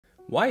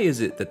Why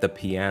is it that the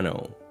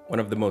piano,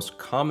 one of the most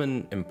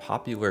common and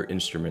popular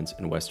instruments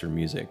in Western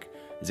music,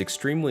 is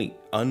extremely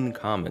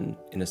uncommon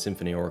in a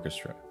symphony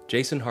orchestra?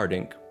 Jason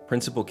Hardink,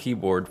 principal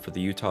keyboard for the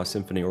Utah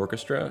Symphony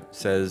Orchestra,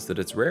 says that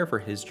it's rare for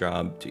his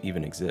job to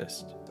even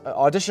exist.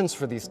 Auditions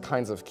for these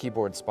kinds of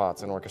keyboard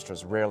spots in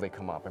orchestras rarely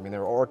come up. I mean,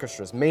 there are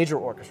orchestras, major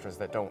orchestras,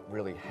 that don't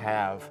really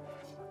have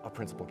a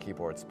principal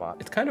keyboard spot.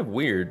 It's kind of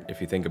weird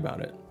if you think about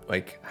it.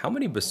 Like, how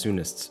many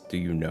bassoonists do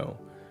you know?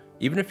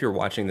 Even if you're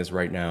watching this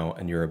right now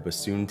and you're a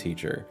bassoon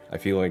teacher, I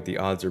feel like the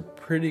odds are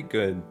pretty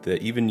good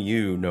that even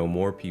you know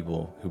more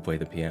people who play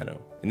the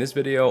piano. In this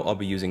video, I'll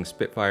be using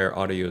Spitfire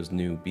Audio's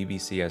new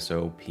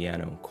BBCSO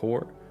piano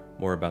core.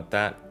 More about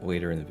that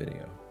later in the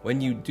video. When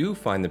you do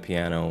find the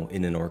piano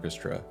in an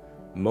orchestra,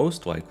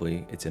 most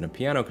likely it's in a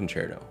piano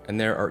concerto. And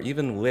there are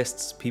even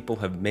lists people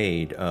have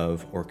made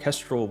of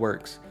orchestral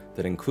works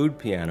that include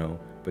piano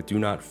but do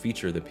not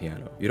feature the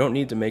piano. You don't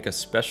need to make a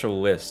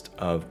special list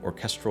of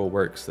orchestral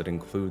works that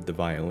include the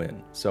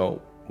violin.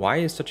 So why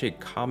is such a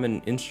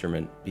common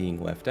instrument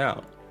being left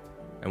out?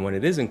 And when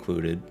it is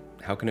included,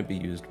 how can it be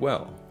used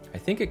well? I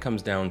think it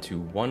comes down to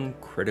one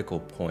critical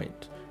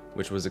point,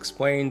 which was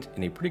explained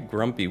in a pretty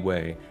grumpy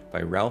way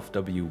by Ralph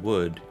W.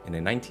 Wood in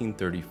a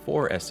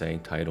 1934 essay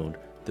titled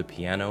 "The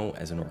Piano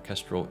as an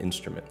Orchestral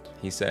Instrument."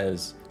 He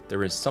says,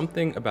 "There is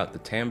something about the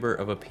timbre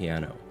of a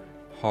piano,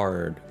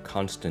 hard,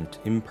 constant,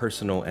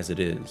 impersonal as it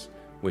is,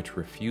 which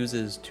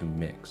refuses to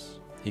mix."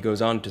 He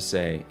goes on to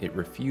say, it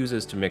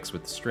refuses to mix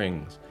with the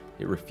strings,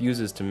 it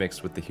refuses to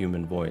mix with the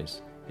human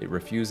voice, it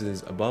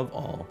refuses, above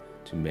all,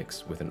 to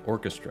mix with an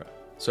orchestra.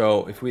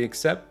 So if we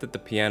accept that the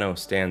piano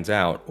stands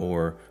out,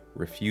 or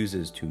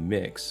refuses to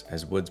mix,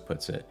 as Woods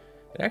puts it,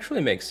 it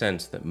actually makes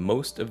sense that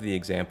most of the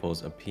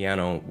examples of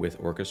piano with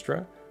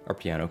orchestra are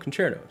piano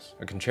concertos.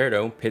 A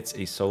concerto pits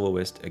a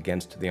soloist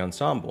against the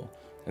ensemble,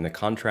 and the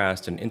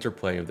contrast and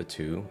interplay of the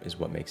two is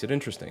what makes it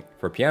interesting.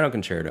 For a piano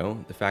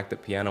concerto, the fact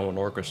that piano and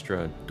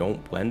orchestra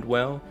don't blend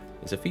well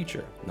is a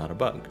feature, not a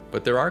bug.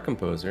 But there are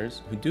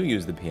composers who do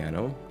use the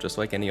piano, just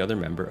like any other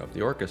member of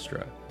the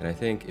orchestra. And I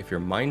think if you're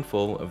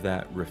mindful of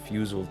that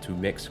refusal to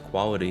mix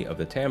quality of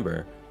the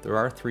timbre, there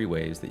are three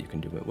ways that you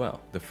can do it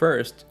well. The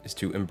first is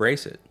to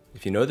embrace it.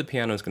 If you know the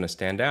piano is going to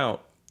stand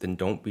out, then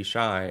don't be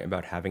shy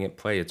about having it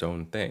play its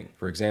own thing.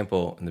 For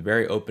example, in the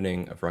very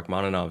opening of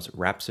Rachmaninoff's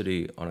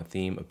Rhapsody on a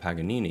Theme of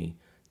Paganini,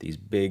 these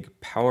big,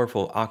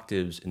 powerful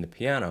octaves in the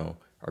piano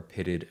are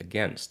pitted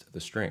against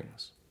the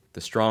strings.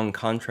 The strong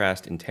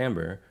contrast in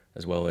timbre,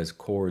 as well as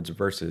chords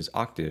versus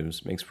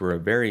octaves, makes for a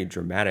very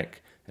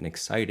dramatic and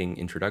exciting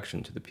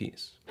introduction to the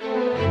piece.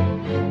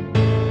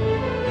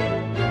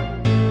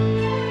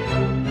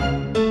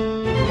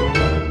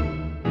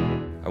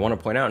 I want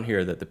to point out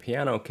here that the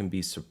piano can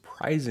be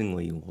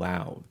surprisingly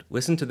loud.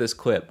 Listen to this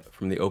clip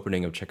from the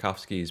opening of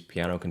Tchaikovsky's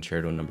Piano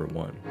Concerto No.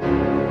 1.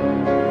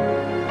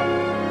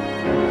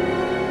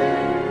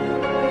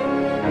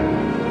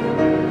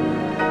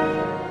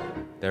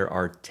 There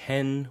are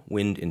 10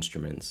 wind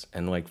instruments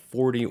and like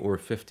 40 or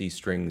 50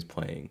 strings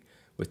playing,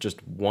 with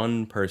just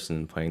one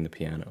person playing the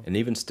piano. And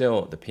even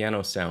still, the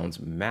piano sounds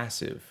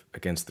massive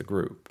against the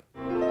group.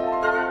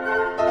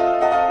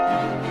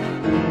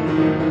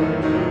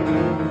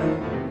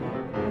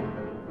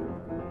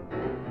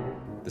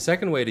 The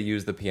second way to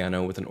use the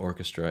piano with an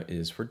orchestra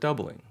is for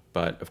doubling,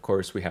 but of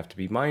course we have to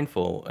be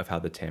mindful of how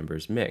the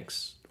timbres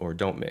mix, or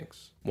don't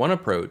mix. One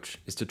approach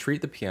is to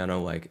treat the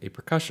piano like a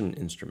percussion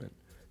instrument.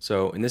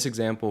 So in this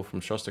example from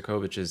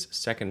Shostakovich's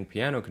second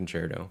piano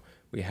concerto,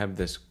 we have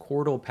this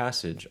chordal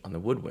passage on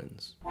the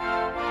woodwinds.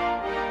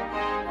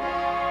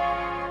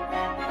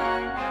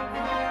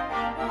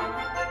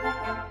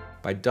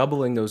 By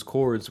doubling those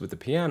chords with the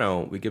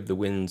piano, we give the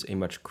winds a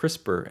much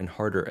crisper and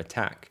harder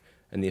attack,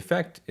 and the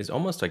effect is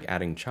almost like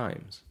adding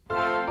chimes.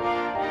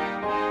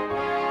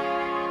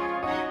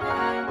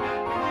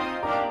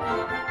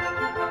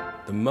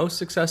 The most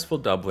successful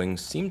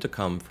doublings seem to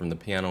come from the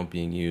piano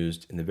being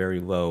used in the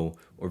very low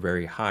or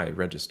very high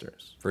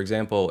registers. For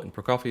example, in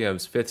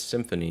Prokofiev's Fifth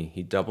Symphony,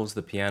 he doubles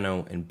the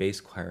piano and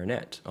bass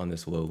clarinet on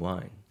this low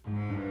line.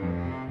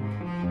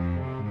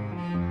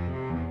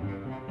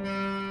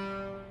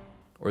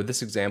 Or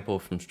this example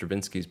from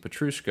Stravinsky's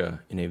Petrushka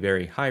in a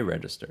very high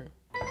register.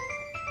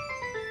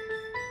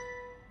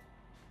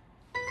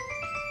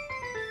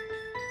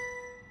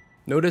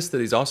 Notice that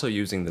he's also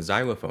using the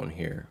xylophone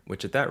here,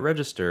 which at that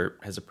register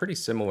has a pretty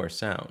similar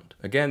sound.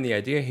 Again, the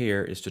idea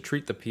here is to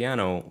treat the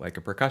piano like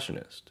a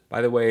percussionist.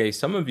 By the way,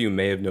 some of you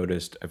may have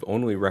noticed I've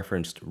only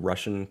referenced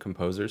Russian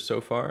composers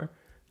so far.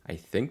 I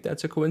think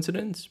that's a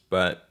coincidence,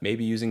 but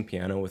maybe using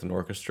piano with an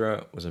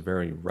orchestra was a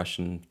very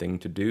Russian thing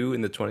to do in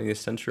the 20th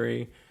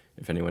century.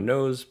 If anyone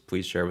knows,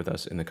 please share with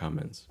us in the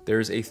comments.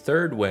 There's a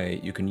third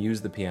way you can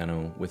use the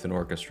piano with an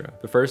orchestra.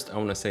 But first, I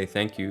want to say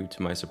thank you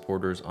to my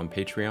supporters on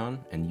Patreon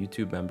and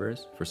YouTube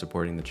members for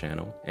supporting the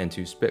channel, and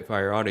to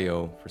Spitfire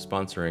Audio for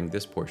sponsoring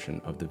this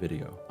portion of the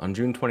video. On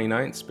June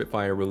 29th,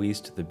 Spitfire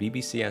released the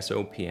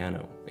BBCSO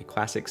piano, a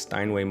classic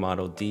Steinway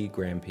Model D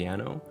grand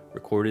piano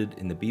recorded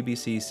in the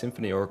BBC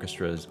Symphony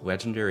Orchestra's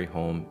legendary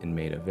home in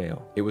Maida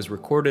Vale. It was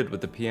recorded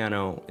with the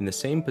piano in the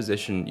same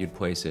position you'd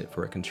place it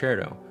for a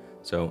concerto,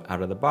 so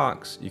out of the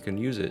box, you can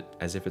use it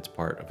as if it's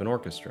part of an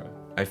orchestra.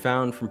 I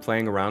found from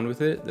playing around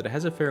with it that it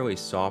has a fairly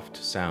soft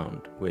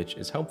sound, which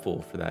is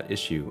helpful for that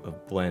issue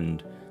of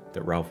blend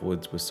that Ralph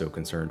Woods was so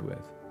concerned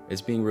with.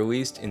 It's being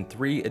released in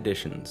 3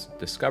 editions: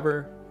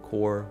 Discover,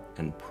 Core,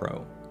 and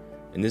Pro.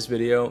 In this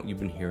video, you've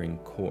been hearing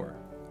Core.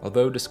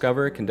 Although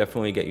Discover can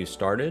definitely get you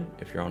started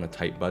if you're on a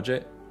tight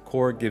budget,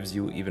 Core gives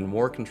you even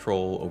more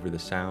control over the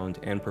sound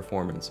and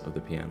performance of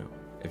the piano.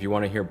 If you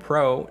want to hear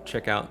Pro,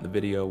 check out the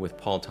video with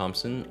Paul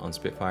Thompson on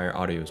Spitfire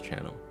Audio's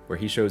channel, where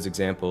he shows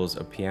examples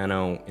of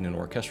piano in an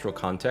orchestral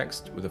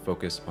context with a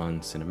focus on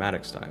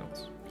cinematic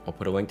styles. I'll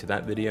put a link to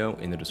that video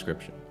in the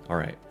description. All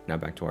right, now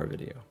back to our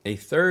video. A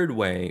third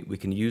way we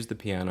can use the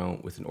piano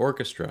with an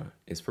orchestra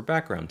is for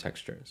background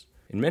textures.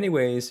 In many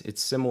ways,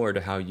 it's similar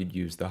to how you'd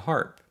use the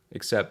harp,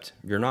 except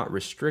you're not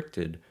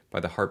restricted by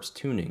the harp's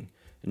tuning,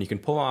 and you can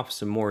pull off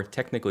some more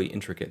technically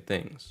intricate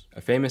things.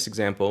 A famous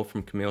example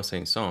from Camille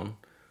Saint-Saëns,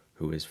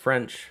 who is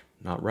French,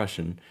 not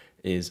Russian,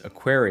 is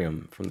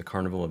Aquarium from the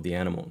Carnival of the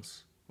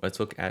Animals. Let's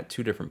look at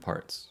 2 different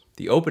parts.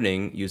 The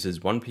opening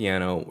uses one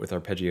piano with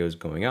arpeggios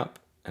going up,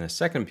 and a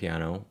second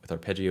piano with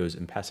arpeggios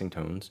and passing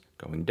tones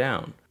going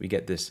down. We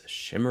get this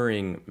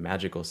shimmering,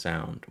 magical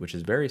sound, which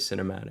is very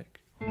cinematic.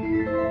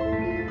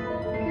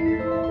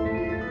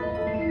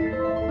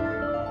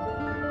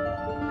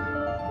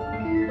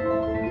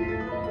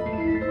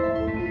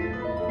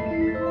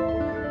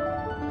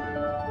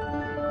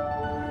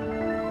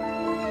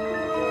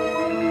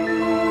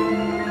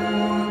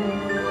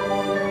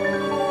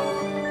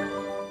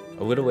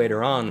 A little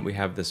later on, we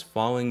have this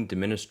falling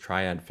diminished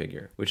triad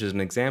figure, which is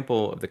an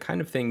example of the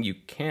kind of thing you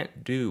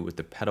can't do with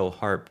the pedal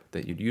harp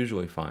that you'd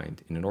usually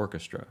find in an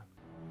orchestra.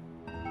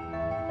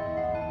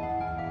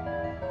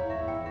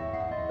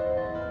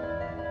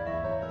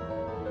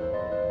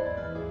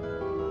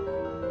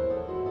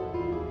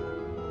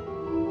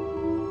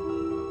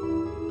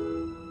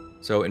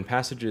 So in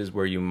passages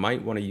where you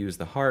might want to use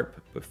the harp,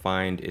 but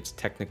find it's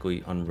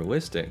technically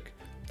unrealistic,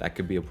 that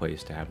could be a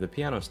place to have the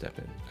piano step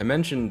in. I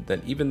mentioned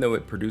that even though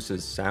it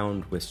produces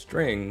sound with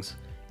strings,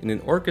 in an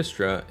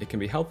orchestra, it can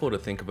be helpful to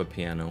think of a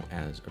piano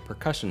as a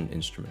percussion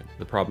instrument.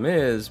 The problem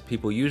is,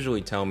 people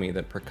usually tell me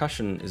that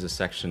percussion is a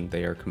section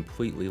they are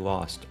completely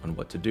lost on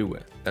what to do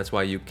with. That's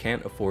why you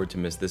can't afford to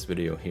miss this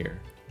video here,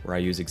 where I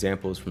use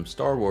examples from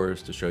Star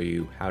Wars to show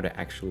you how to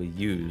actually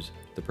use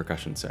the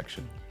percussion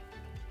section.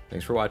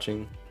 Thanks for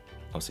watching.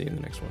 I'll see you in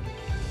the next one.